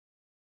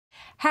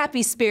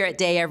Happy Spirit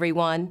Day,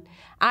 everyone.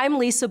 I'm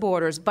Lisa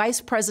Borders, Vice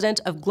President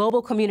of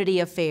Global Community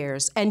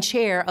Affairs and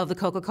Chair of the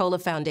Coca-Cola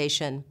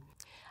Foundation.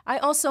 I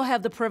also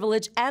have the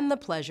privilege and the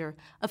pleasure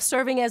of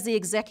serving as the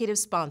executive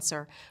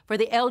sponsor for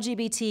the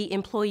LGBT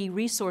Employee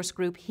Resource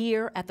Group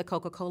here at the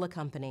Coca-Cola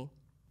Company.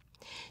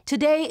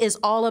 Today is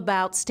all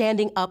about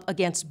standing up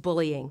against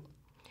bullying.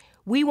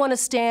 We want to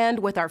stand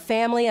with our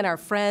family and our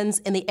friends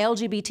in the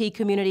LGBT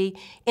community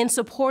in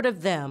support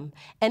of them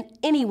and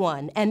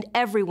anyone and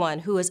everyone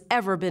who has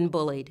ever been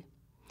bullied.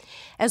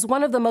 As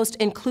one of the most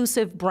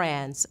inclusive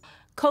brands,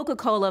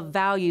 Coca-Cola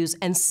values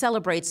and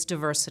celebrates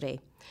diversity.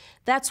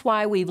 That's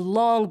why we've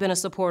long been a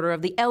supporter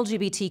of the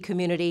LGBT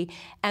community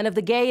and of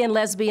the Gay and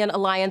Lesbian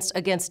Alliance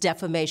Against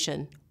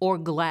Defamation, or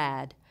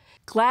GLAAD.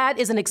 GLAAD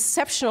is an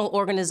exceptional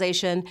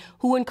organization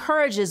who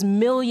encourages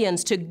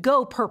millions to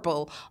go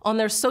purple on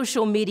their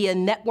social media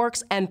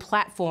networks and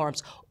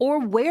platforms, or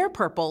wear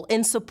purple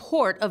in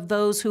support of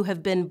those who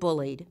have been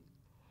bullied.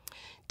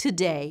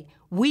 Today,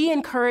 we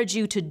encourage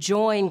you to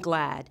join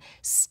GLAAD,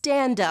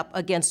 stand up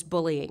against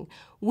bullying.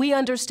 We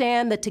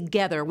understand that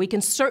together we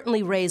can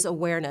certainly raise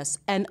awareness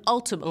and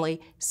ultimately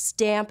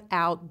stamp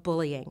out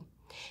bullying.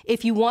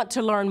 If you want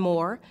to learn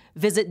more,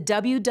 visit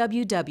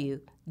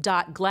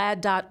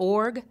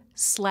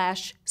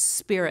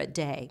www.glaad.org/Spirit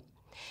Day.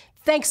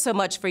 Thanks so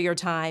much for your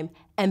time,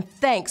 and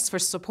thanks for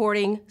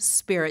supporting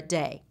Spirit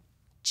Day.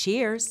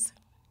 Cheers.